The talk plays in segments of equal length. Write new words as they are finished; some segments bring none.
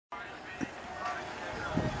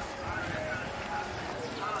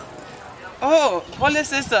Oh, holy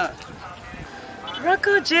sister.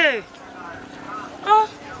 Raka J. Oh,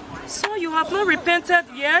 so you have not repented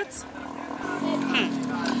yet?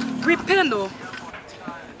 Repent, oh.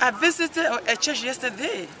 I visited a church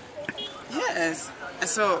yesterday. Yes. And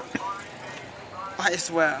so, I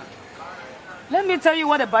swear. Let me tell you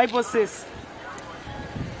what the Bible says.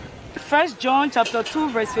 1 John chapter 2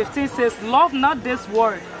 verse 15 says, love not this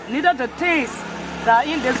world, neither the things that are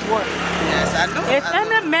in this world. Yes, I know. If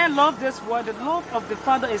any man love this world, the love of the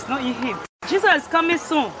Father is not in him. Jesus is coming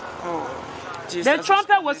soon. Oh, Jesus. The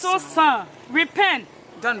trumpet will soon sound. Repent.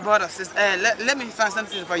 Don't bother, sister. Let me find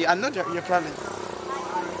something for you. I know your problem.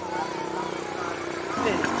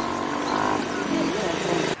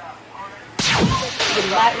 The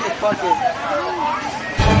light in the pocket.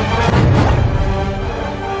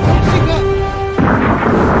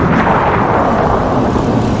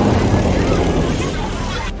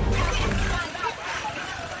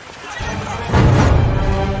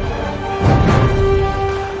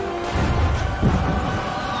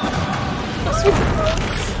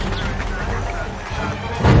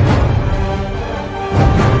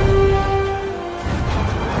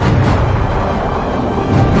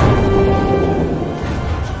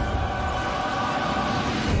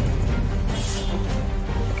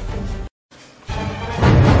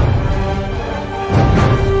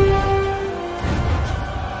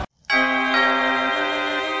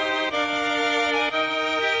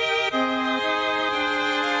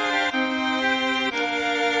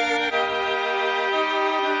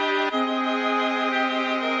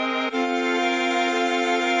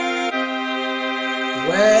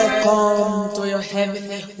 Welcome to your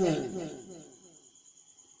heavenly home.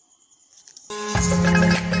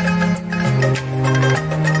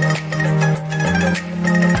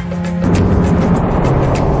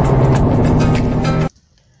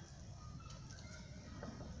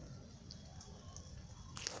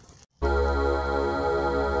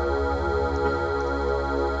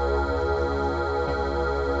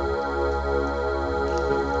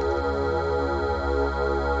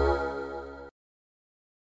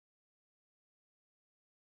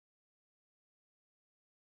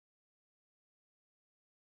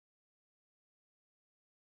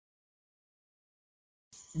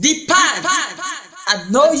 Depart, I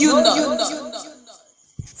know you not.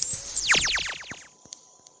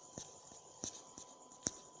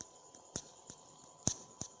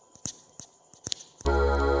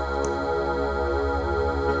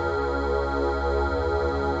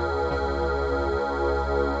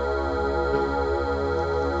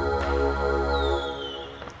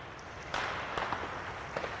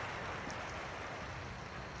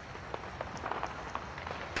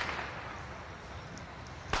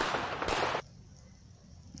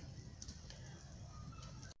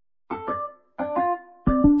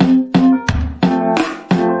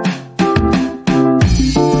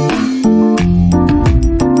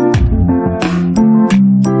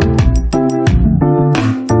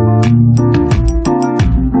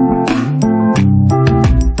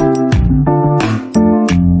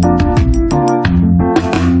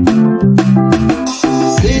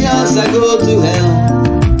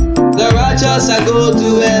 I go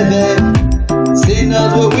to heaven.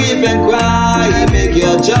 Sinners will weep and cry. Make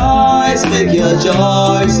your choice, make your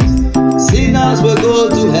choice. Sinners will go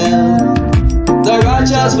to hell. The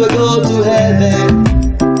righteous will go to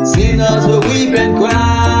heaven. Sinners will weep and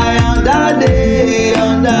cry on that day,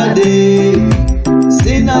 on that day.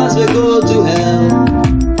 Sinners will go to hell.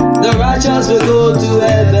 The righteous will go to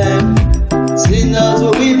heaven. Sinners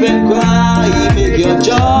will weep and cry. Make your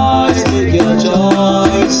choice, make your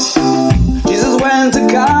choice. Jesus went to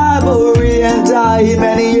Calvary and died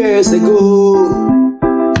many years ago.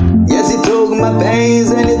 Yes, he took my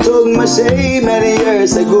pains and he took my shame many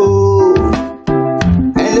years ago.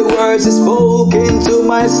 And the words he spoke into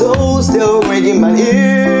my soul still ringing my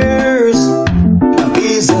ears. A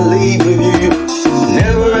peace I leave with you,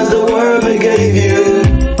 never as the world gave you.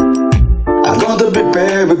 I'm going to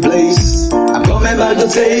prepare a place. I'm coming back to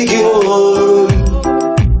take you home.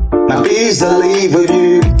 My peace I leave with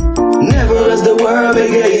you, never as the world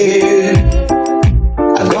gave you.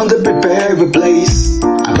 I'm going to prepare a place.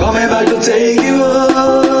 I'm coming back to take you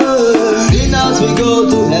home. Sinners will go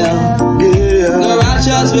to hell, yeah. The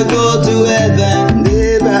righteous will go to heaven,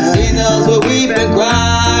 yeah. Sinners will weep and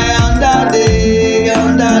cry on that day,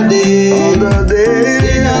 on that day, on that day.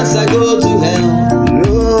 Sinners I go to hell,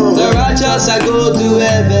 no. The righteous I go to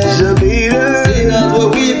heaven. Sinners will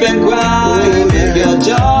weep and cry, oh, make your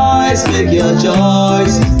choice, make your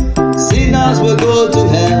choice. Sinners will go to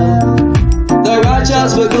hell. The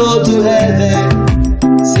righteous will go to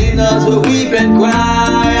heaven. Sinners will weep and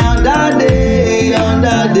cry on that day.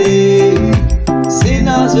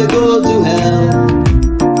 sinners will go to hell.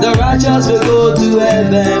 The righteous will go to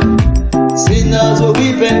heaven. Sinners will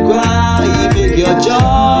weep and cry. Make your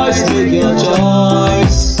choice, make your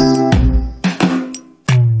choice.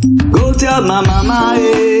 Go tell my mama,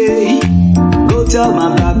 eh. Go tell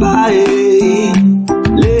my papa, eh.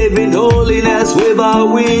 Live in holiness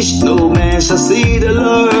without which no man shall see the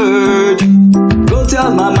Lord. Go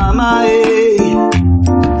tell my mama,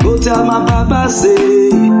 eh. Go tell my papa, say.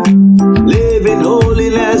 Live in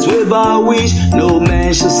holiness without which no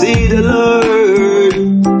man shall see the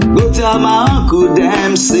Lord. Go tell my uncle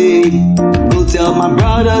Dempsey. Go tell my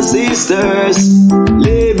brothers, sisters.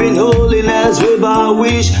 Live in holiness without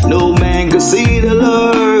which no man can see the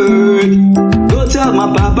Lord. Go tell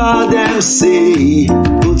my papa Dempsey.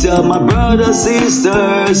 Go tell my brothers,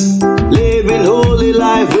 sisters. Live in holy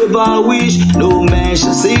life without which no man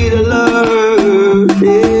shall see the Lord.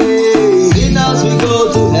 Hey. Sinners will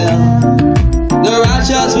go to hell. The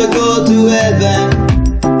righteous will go to heaven.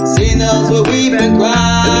 Sinners will weep and cry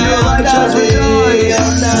on that day,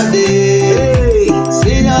 on that day.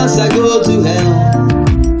 Sinners will go to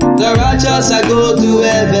hell. The righteous will go to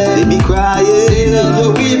heaven. They be crying. Sinners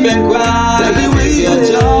will weep and cry. Make your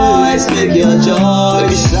choice, make your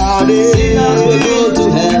choice. Sinners will go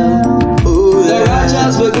to hell. The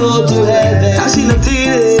righteous will go to heaven.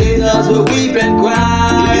 Sinners will weep and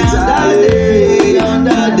cry on that day, on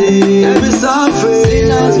that day.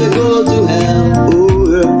 Sinners will go to hell.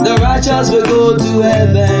 The righteous will go to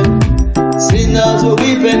heaven. Sinners will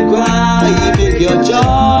weep and cry. Make your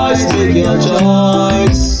choice, make your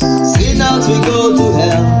choice. Sinners will go to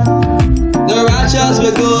hell. The righteous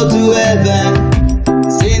will go to heaven.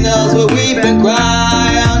 Sinners will weep and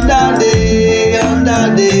cry on that day, on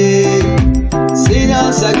that day.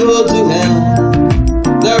 Sinners will go to hell.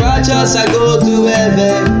 The righteous will go to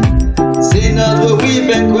heaven. Sinners will weep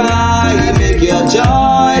and cry. Make your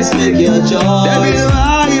choice, make your choice.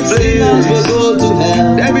 Sinners will go to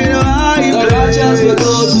hell. The righteous will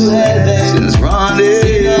go to heaven.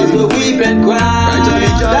 Sinners will weep and cry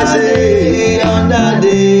on that day, on that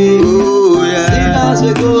day. Sinners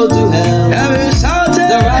will go to hell.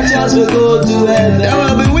 The righteous will go to heaven.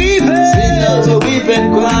 Sinners will weep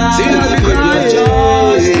and cry. Make your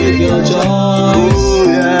choice, make your choice.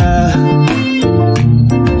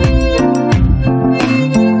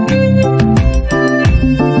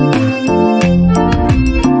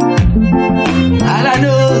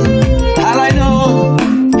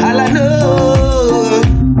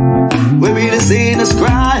 Sinners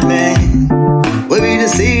crying, we be the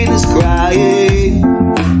sinners crying.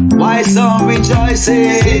 Why some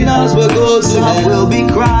rejoicing? Sinners will go to some will be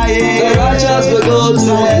crying. The righteous will go to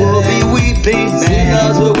some will be weeping.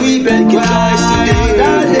 Sinners will weep and cry on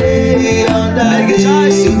that day, on that day.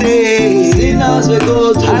 Choice today. Sinners will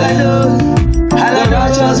go to heaven. The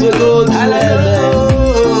righteous will go to heaven.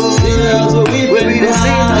 Sinners will weep and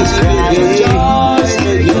cry.